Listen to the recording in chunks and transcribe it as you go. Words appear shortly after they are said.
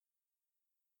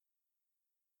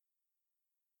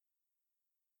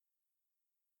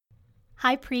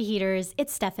Hi preheaters,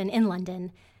 it's Stefan in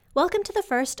London. Welcome to the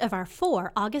first of our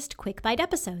 4 August Quick Bite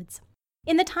episodes.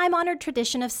 In the time-honored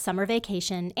tradition of summer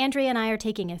vacation, Andrea and I are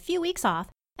taking a few weeks off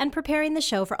and preparing the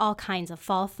show for all kinds of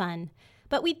fall fun.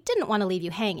 But we didn't want to leave you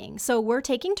hanging, so we're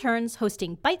taking turns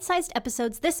hosting bite-sized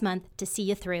episodes this month to see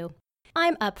you through.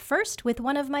 I'm up first with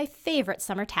one of my favorite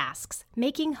summer tasks,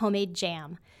 making homemade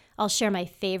jam. I'll share my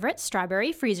favorite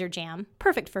strawberry freezer jam,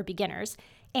 perfect for beginners,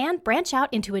 and branch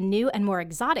out into a new and more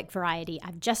exotic variety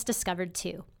I've just discovered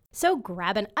too. So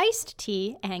grab an iced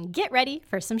tea and get ready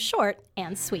for some short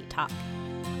and sweet talk.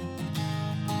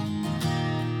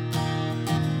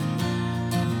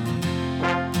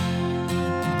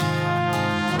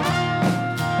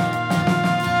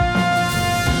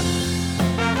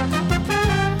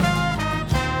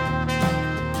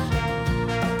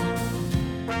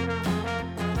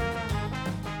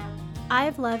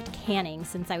 I've loved canning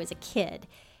since I was a kid.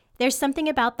 There's something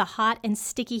about the hot and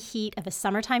sticky heat of a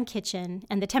summertime kitchen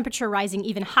and the temperature rising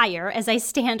even higher as I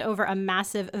stand over a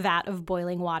massive vat of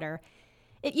boiling water.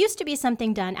 It used to be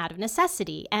something done out of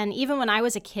necessity, and even when I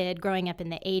was a kid growing up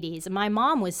in the 80s, my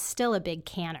mom was still a big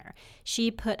canner. She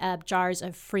put up jars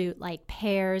of fruit like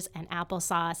pears and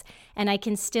applesauce, and I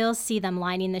can still see them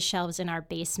lining the shelves in our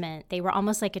basement. They were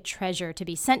almost like a treasure to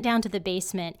be sent down to the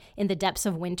basement in the depths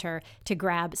of winter to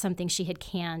grab something she had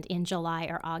canned in July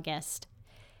or August.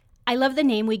 I love the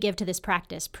name we give to this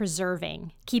practice,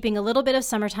 preserving, keeping a little bit of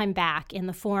summertime back in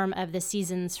the form of the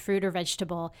season's fruit or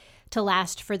vegetable to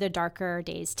last for the darker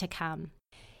days to come.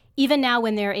 Even now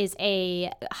when there is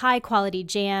a high-quality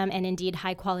jam and indeed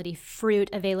high-quality fruit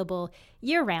available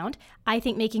year-round, I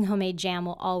think making homemade jam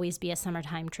will always be a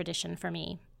summertime tradition for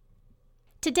me.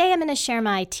 Today I'm going to share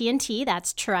my T&T,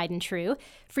 that's tried and true,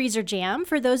 freezer jam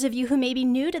for those of you who may be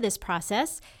new to this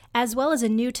process, as well as a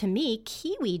new-to-me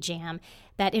kiwi jam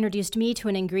that introduced me to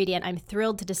an ingredient I'm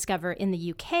thrilled to discover in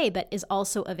the UK, but is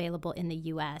also available in the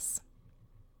US.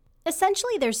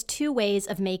 Essentially, there's 2 ways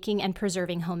of making and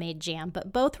preserving homemade jam,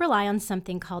 but both rely on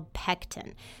something called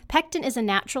pectin. Pectin is a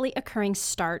naturally occurring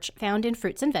starch found in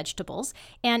fruits and vegetables,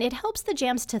 and it helps the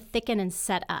jams to thicken and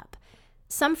set up.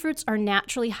 Some fruits are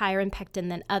naturally higher in pectin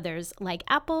than others, like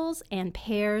apples and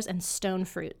pears and stone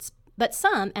fruits. But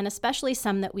some, and especially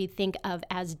some that we think of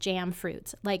as jam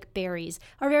fruits, like berries,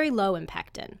 are very low in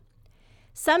pectin.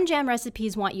 Some jam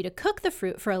recipes want you to cook the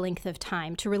fruit for a length of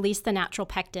time to release the natural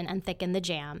pectin and thicken the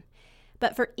jam.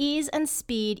 But for ease and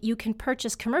speed, you can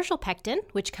purchase commercial pectin,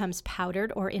 which comes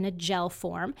powdered or in a gel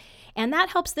form, and that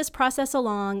helps this process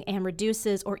along and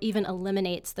reduces or even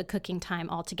eliminates the cooking time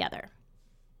altogether.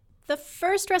 The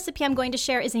first recipe I'm going to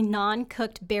share is a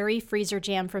non-cooked berry freezer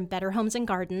jam from Better Homes and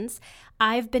Gardens.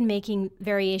 I've been making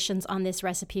variations on this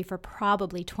recipe for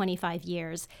probably 25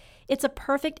 years. It's a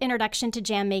perfect introduction to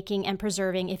jam making and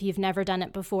preserving if you've never done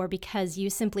it before because you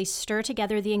simply stir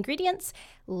together the ingredients,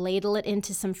 ladle it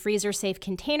into some freezer-safe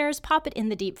containers, pop it in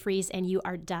the deep freeze, and you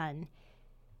are done.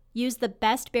 Use the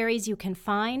best berries you can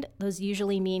find. Those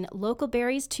usually mean local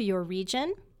berries to your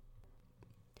region.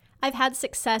 I've had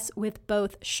success with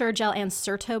both Sure-Gel and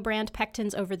Certo brand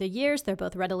pectins over the years. They're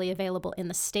both readily available in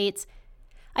the States.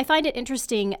 I find it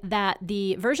interesting that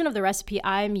the version of the recipe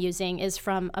I'm using is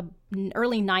from an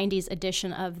early 90s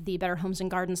edition of the Better Homes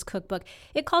and Gardens cookbook.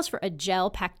 It calls for a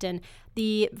gel pectin.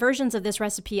 The versions of this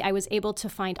recipe I was able to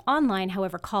find online,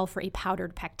 however, call for a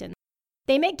powdered pectin.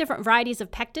 They make different varieties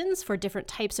of pectins for different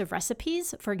types of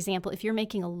recipes. For example, if you're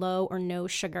making a low or no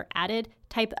sugar added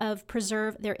type of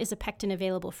preserve, there is a pectin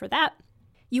available for that.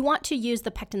 You want to use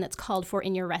the pectin that's called for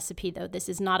in your recipe, though. This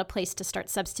is not a place to start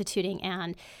substituting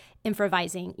and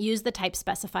improvising. Use the type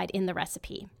specified in the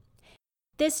recipe.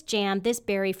 This jam, this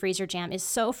berry freezer jam, is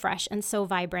so fresh and so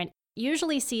vibrant, it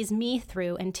usually sees me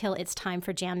through until it's time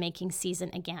for jam making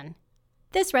season again.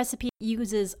 This recipe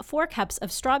uses 4 cups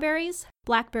of strawberries,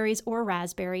 blackberries, or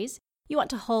raspberries. You want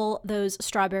to hull those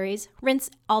strawberries, rinse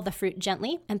all the fruit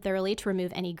gently and thoroughly to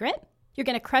remove any grit. You're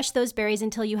going to crush those berries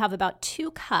until you have about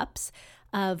 2 cups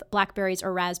of blackberries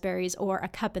or raspberries or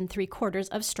 1 3/4 cups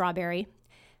of strawberry.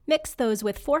 Mix those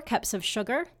with 4 cups of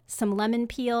sugar, some lemon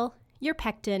peel, your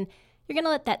pectin. You're going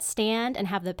to let that stand and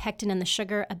have the pectin and the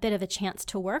sugar a bit of a chance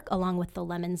to work along with the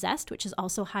lemon zest, which is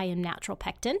also high in natural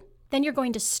pectin. Then you're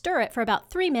going to stir it for about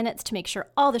 3 minutes to make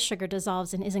sure all the sugar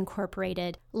dissolves and is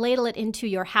incorporated. Ladle it into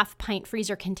your half-pint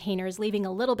freezer containers, leaving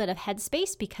a little bit of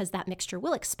headspace because that mixture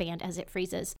will expand as it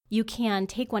freezes. You can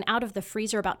take one out of the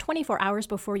freezer about 24 hours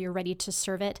before you're ready to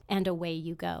serve it, and away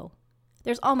you go.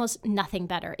 There's almost nothing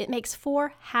better. It makes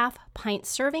 4 half-pint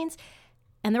servings,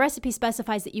 and the recipe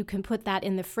specifies that you can put that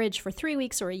in the fridge for 3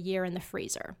 weeks or a year in the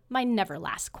freezer. Mine never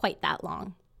lasts quite that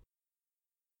long.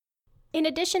 In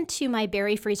addition to my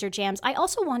berry freezer jams, I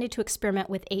also wanted to experiment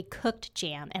with a cooked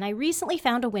jam, and I recently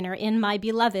found a winner in my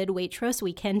beloved Waitrose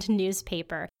Weekend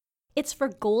newspaper. It's for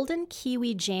golden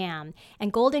kiwi jam,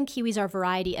 and golden kiwis are a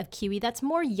variety of kiwi that's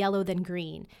more yellow than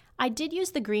green. I did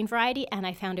use the green variety, and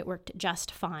I found it worked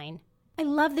just fine. I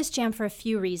love this jam for a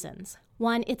few reasons.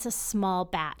 One, it's a small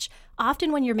batch.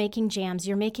 Often when you're making jams,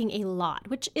 you're making a lot,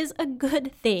 which is a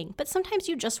good thing, but sometimes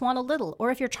you just want a little,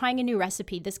 or if you're trying a new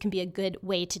recipe, this can be a good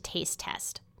way to taste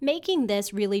test. Making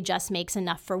this really just makes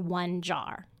enough for one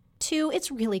jar. Two, it's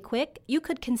really quick. You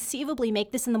could conceivably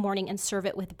make this in the morning and serve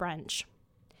it with brunch.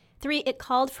 Three, it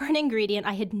called for an ingredient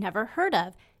I had never heard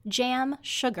of, jam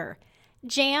sugar.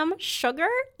 Jam sugar?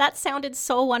 That sounded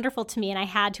so wonderful to me, and I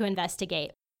had to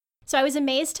investigate. So I was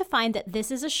amazed to find that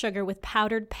this is a sugar with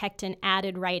powdered pectin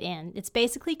added right in. It's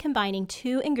basically combining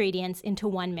two ingredients into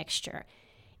one mixture.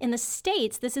 In the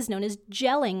States, this is known as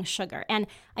gelling sugar, and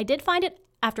I did find it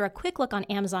after a quick look on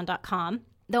Amazon.com,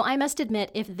 though I must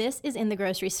admit, if this is in the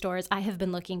grocery stores, I have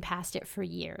been looking past it for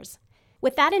years.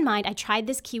 With that in mind, I tried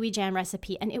this kiwi jam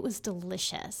recipe, and it was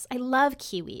delicious. I love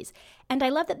kiwis, and I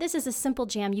love that this is a simple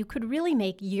jam you could really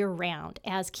make year-round,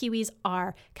 as kiwis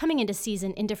are coming into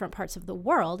season in different parts of the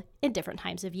world in different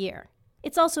times of year.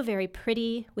 It's also very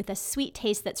pretty, with a sweet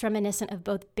taste that's reminiscent of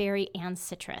both berry and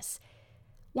citrus.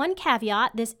 One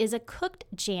caveat, this is a cooked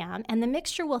jam, and the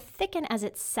mixture will thicken as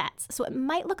it sets, so it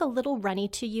might look a little runny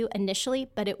to you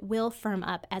initially, but it will firm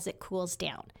up as it cools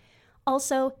down.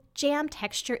 Also, jam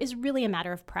texture is really a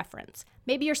matter of preference.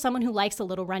 Maybe you're someone who likes a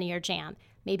little runnier jam.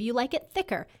 Maybe you like it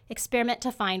thicker. Experiment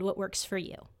to find what works for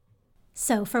you.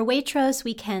 So for Waitrose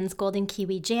Weekend's Golden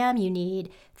Kiwi Jam, you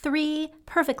need 3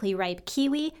 perfectly ripe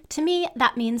kiwi. To me,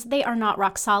 that means they are not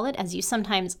rock solid, as you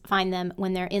sometimes find them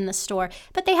when they're in the store,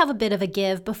 but they have a bit of a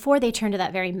give before they turn to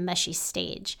that very mushy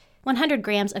stage. 100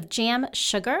 grams of jam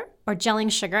sugar, or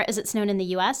gelling sugar as it's known in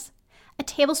the US, a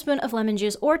tablespoon of lemon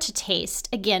juice, or to taste.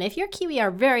 Again, if your kiwi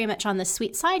are very much on the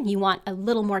sweet side and you want a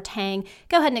little more tang,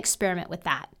 go ahead and experiment with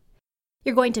that.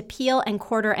 You're going to peel and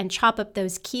quarter and chop up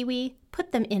those kiwi,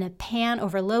 put them in a pan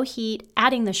over low heat,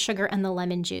 adding the sugar and the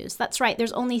lemon juice. That's right,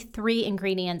 there's only 3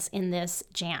 ingredients in this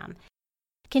jam.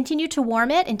 Continue to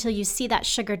warm it until you see that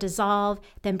sugar dissolve,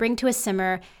 then bring to a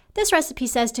simmer. This recipe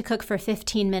says to cook for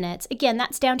 15 minutes. Again,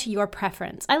 that's down to your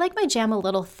preference. I like my jam a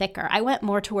little thicker. I went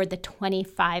more toward the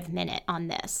 25-minute on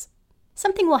this.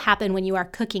 Something will happen when you are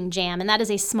cooking jam, and that is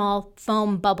a small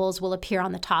foam bubbles will appear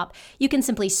on the top. You can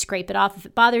simply scrape it off if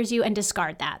it bothers you and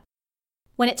discard that.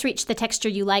 When it's reached the texture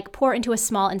you like, pour into a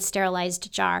small and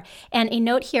sterilized jar. And a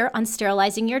note here on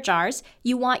sterilizing your jars,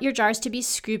 you want your jars to be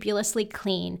scrupulously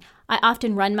clean. I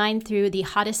often run mine through the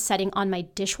hottest setting on my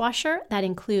dishwasher. That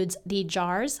includes the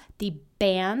jars, the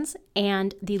bands,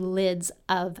 and the lids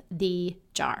of the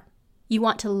jar. You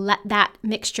want to let that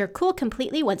mixture cool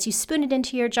completely. Once you spoon it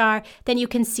into your jar, then you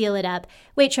can seal it up.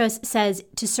 Waitrose says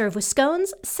to serve with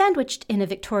scones, sandwiched in a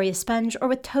Victoria sponge, or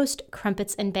with toast,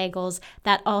 crumpets, and bagels.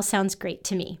 That all sounds great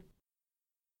to me.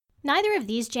 Neither of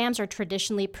these jams are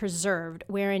traditionally preserved,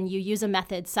 wherein you use a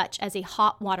method such as a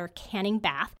hot water canning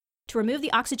bath to remove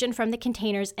the oxygen from the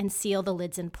containers and seal the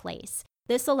lids in place.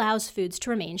 This allows foods to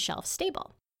remain shelf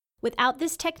stable. Without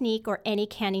this technique or any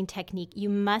canning technique, you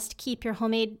must keep your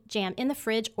homemade jam in the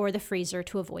fridge or the freezer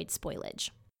to avoid spoilage.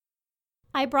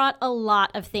 I brought a lot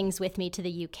of things with me to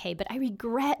the UK, but I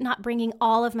regret not bringing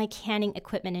all of my canning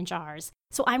equipment in jars,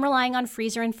 so I'm relying on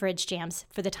freezer and fridge jams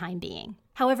for the time being.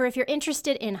 However, if you're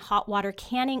interested in hot water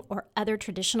canning or other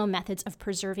traditional methods of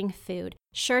preserving food,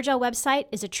 Sure-Gel website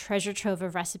is a treasure trove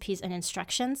of recipes and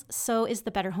instructions, so is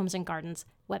the Better Homes and Gardens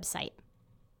website.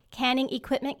 Canning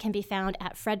equipment can be found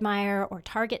at Fred Meyer or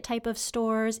Target type of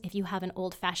stores. If you have an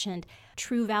old-fashioned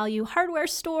True Value hardware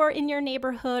store in your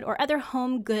neighborhood or other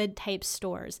home good type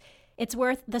stores, it's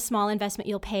worth the small investment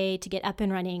you'll pay to get up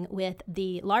and running with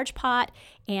the large pot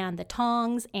and the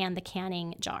tongs and the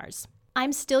canning jars.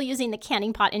 I'm still using the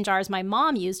canning pot and jars my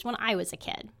mom used when I was a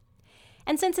kid.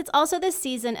 And since it's also the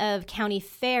season of county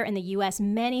fair in the U.S.,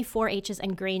 many 4-H's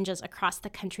and Granges across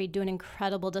the country do an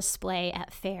incredible display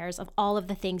at fairs of all of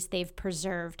the things they've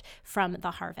preserved from the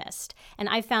harvest. And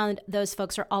I've found those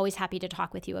folks are always happy to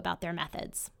talk with you about their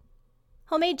methods.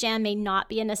 Homemade jam may not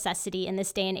be a necessity in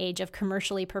this day and age of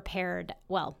commercially prepared,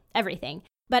 well, everything,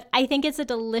 but I think it's a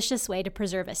delicious way to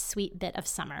preserve a sweet bit of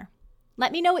summer.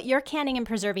 Let me know what you're canning and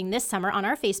preserving this summer on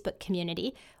our Facebook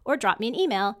community, or drop me an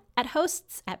email at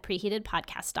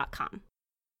hosts@preheatedpodcast.com.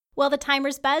 Well, the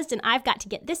timer's buzzed, and I've got to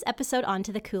get this episode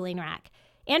onto the cooling rack.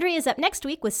 Andrea is up next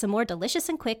week with some more delicious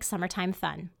and quick summertime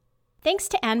fun. Thanks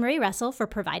to Anne-Marie Russell for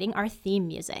providing our theme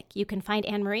music. You can find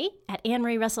Anne-Marie at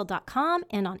annemarierussell.com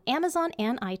and on Amazon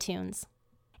and iTunes.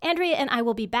 Andrea and I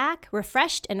will be back,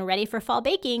 refreshed and ready for fall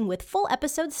baking with full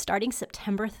episodes starting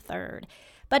September 3rd.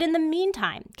 But in the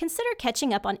meantime, consider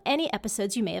catching up on any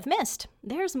episodes you may have missed.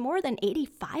 There's more than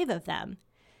 85 of them.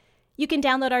 You can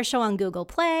download our show on Google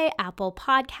Play, Apple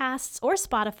Podcasts, or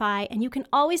Spotify, and you can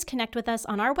always connect with us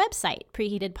on our website,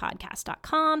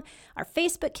 preheatedpodcast.com, our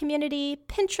Facebook community,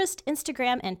 Pinterest,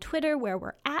 Instagram, and Twitter, where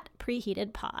we're at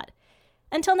PreheatedPod.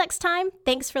 Until next time,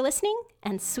 thanks for listening,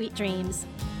 and sweet dreams.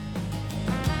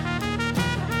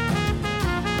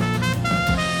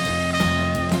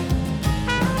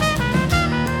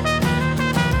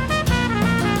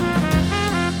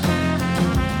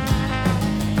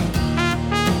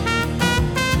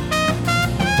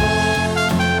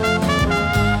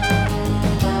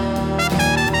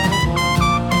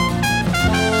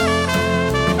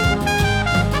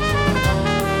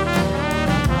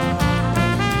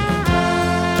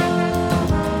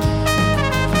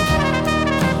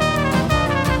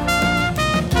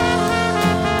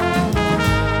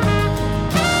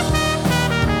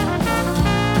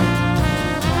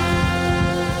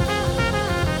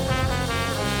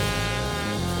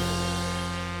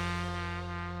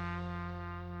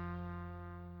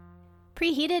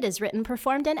 Preheated is written,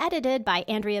 performed, and edited by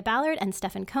Andrea Ballard and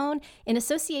Stefan Cohn in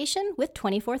association with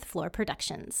 24th Floor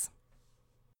Productions.